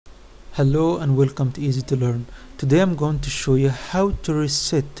Hello and welcome to Ezy2Learn. Today I'm going to show you how to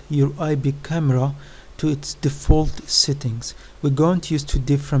reset your IP camera to its default settings. We're going to use two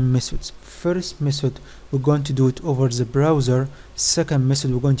different methods. First method, we're going to do it over the browser. Second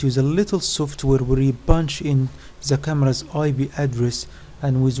method, we're going to use a little software where you punch in the camera's IP address,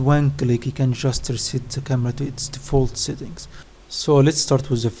 and with one click you can just reset the camera to its default settings. So let's start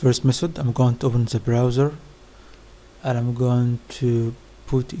with the first method. I'm going to open the browser and I'm going to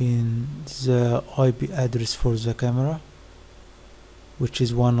put in the IP address for the camera, which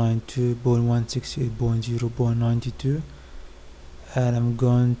is 192.168.0.92, and I'm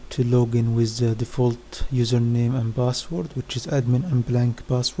going to log in with the default username and password, which is admin and blank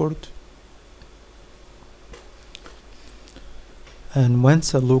password. And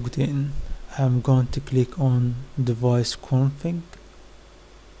once I logged in, I'm going to click on device config,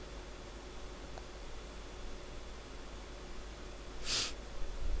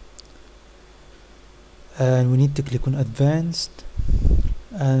 and we need to click on advanced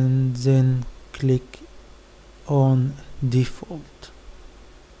and then click on default.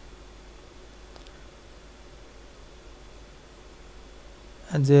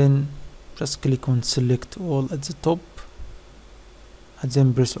 And then just click on select all at the top and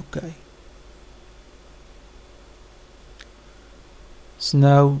then press OK. So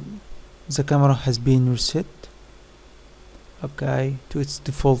now the camera has been reset to its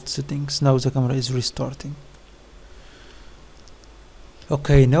default settings. Now the camera is restarting.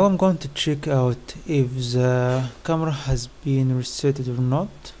 Now I'm going to check out if the camera has been reset or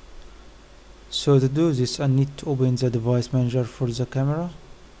not. So to do this, I need to open the device manager for the camera,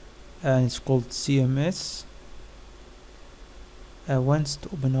 and it's called CMS. Once to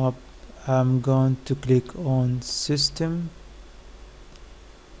open up, I'm going to click on system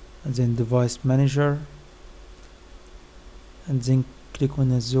and then device manager, and then click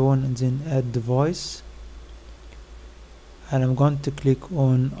on a zone and then add device, and I'm going to click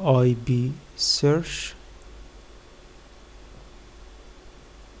on IP search,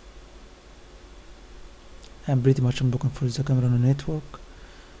 and pretty much I'm looking for the camera on the network.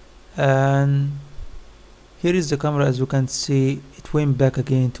 And here is the camera. As you can see, it went back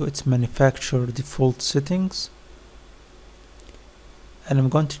again to its manufacturer default settings, and I'm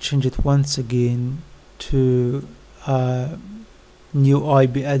going to change it once again to new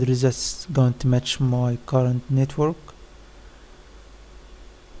IP address that's going to match my current network.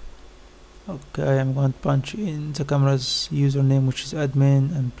 I'm going to punch in the camera's username, which is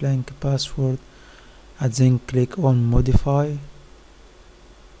admin, and blank password, and then click on modify.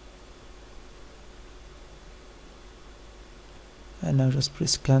 And now just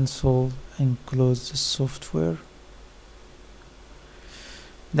press cancel and close the software.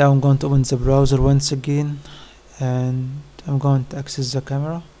 Now I'm going to open the browser once again, and I'm going to access the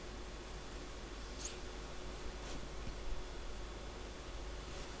camera.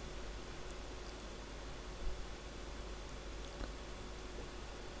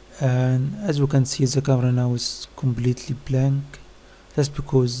 And as you can see, the camera now is completely blank. That's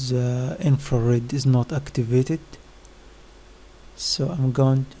because infrared is not activated. So I'm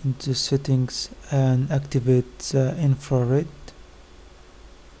going into settings and activate the infrared.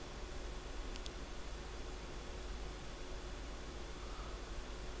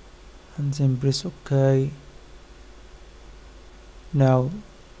 And then press OK. Now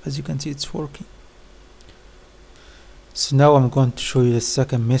as you can see, it's working. So now I'm going to show you the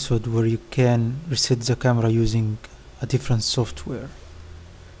second method where you can reset the camera using a different software,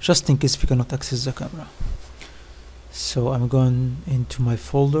 just in case if you cannot access the camera. So I'm going into my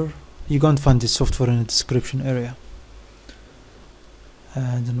folder. You're going to find this software in the description area,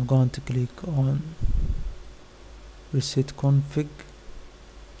 and I'm going to click on reset config,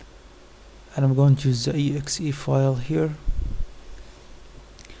 and I'm going to use the exe file here,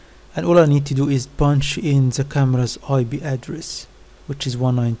 and all I need to do is punch in the camera's IP address, which is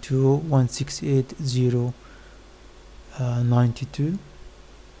 192.168.0.92,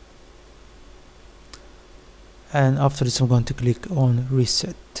 and after this I'm going to click on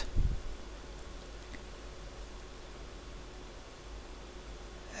reset,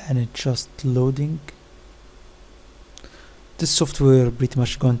 and it's just loading. This software pretty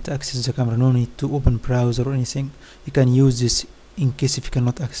much going to access the camera. No need to open browser or anything. You can use this in case if you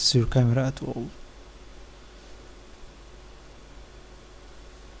cannot access your camera at all.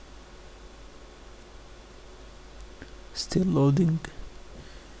 Still loading.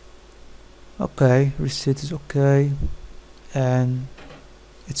 Reset is okay, and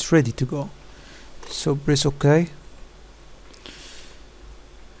it's ready to go. So press OK,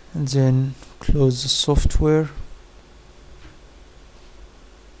 and then close the software.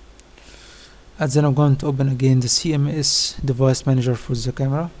 and then I'm going to open again the CMS device manager for the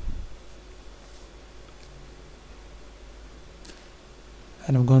camera,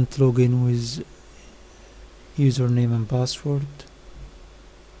 and I'm going to log in with username and password.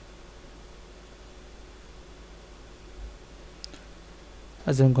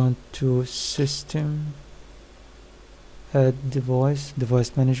 As I'm going to system, add device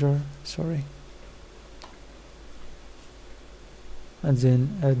manager, sorry, and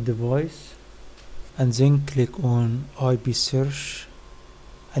then add device, and then click on IP search,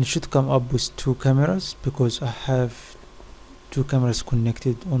 and it should come up with 2 cameras because I have 2 cameras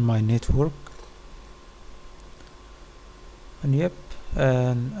connected on my network. And yep,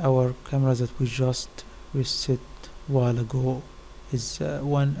 and our camera that we just reset a while ago is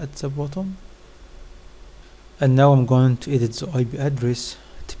one at the bottom. And now I'm going to edit the IP address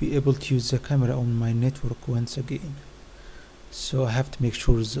to be able to use the camera on my network once again. So I have to make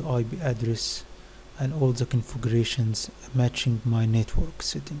sure the IP address and all the configurations matching my network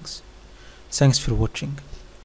settings. Thanks for watching.